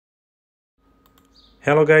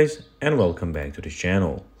Hello guys and welcome back to this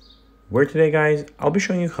channel, where today guys I'll be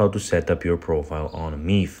showing you how to set up your profile on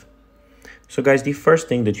MEEFF. So guys, the first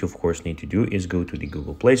thing that you of course need to do is go to the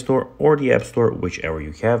Google Play Store or the App Store, whichever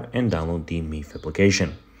you have, and download the MEEFF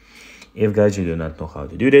application. If guys you do not know how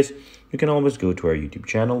to do this, you can always go to our YouTube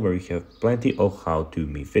channel where we have plenty of how to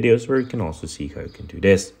MEEFF videos where you can also see how you can do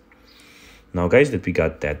this. Now guys, that we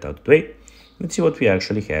got that out of the way, let's see what we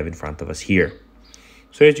actually have in front of us here.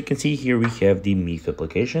 So as you can see here, we have the MEEFF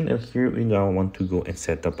application, and here we now want to go and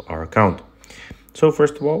set up our account. So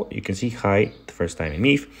first of all, you can see hi, the first time in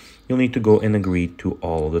MEEFF, you'll need to go and agree to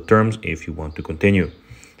all of the terms if you want to continue,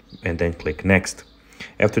 and then click next.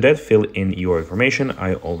 After that, fill in your information.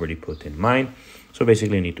 I already put in mine. So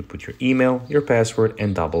basically you need to put your email, your password,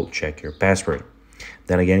 and double check your password.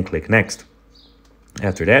 Then again, click next.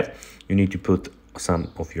 After that, you need to put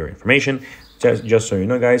some of your information. Just so you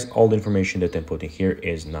know guys, all the information that I'm putting here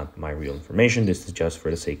is not my real information. This is just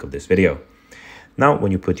for the sake of this video. Now,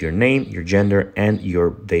 when you put your name, your gender, and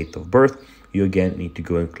your date of birth, you again need to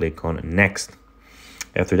go and click on next.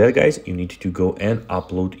 After that guys, you need to go and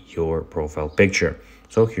upload your profile picture.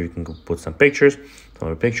 So here you can go put some pictures,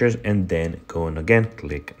 and then go and again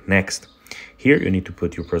click next. Here you need to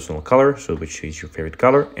put your personal color, so which is your favorite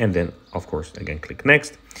color, and then of course again click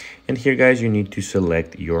next. And here guys, you need to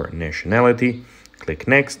select your nationality, click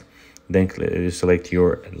next, then select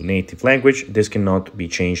your native language. This cannot be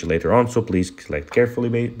changed later on, so please select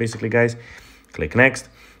carefully. Basically guys, click next,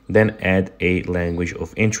 then add a language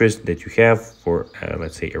of interest that you have for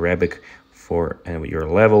let's say Arabic for your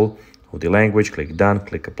level of the language. Click done,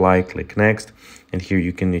 click apply, click next, and here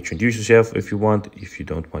you can introduce yourself if you want. If you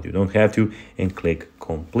don't want, you don't have to, and click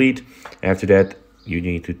complete. After that, you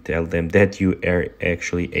need to tell them that you are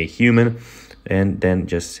actually a human, and then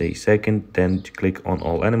just say second, then click on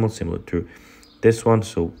all animals similar to this one.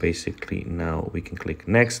 So basically now we can click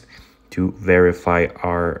next to verify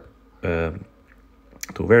our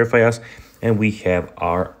us, and we have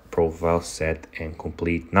our profile set and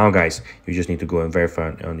complete. Now guys, you just need to go and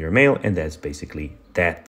verify on your mail, and that's basically that.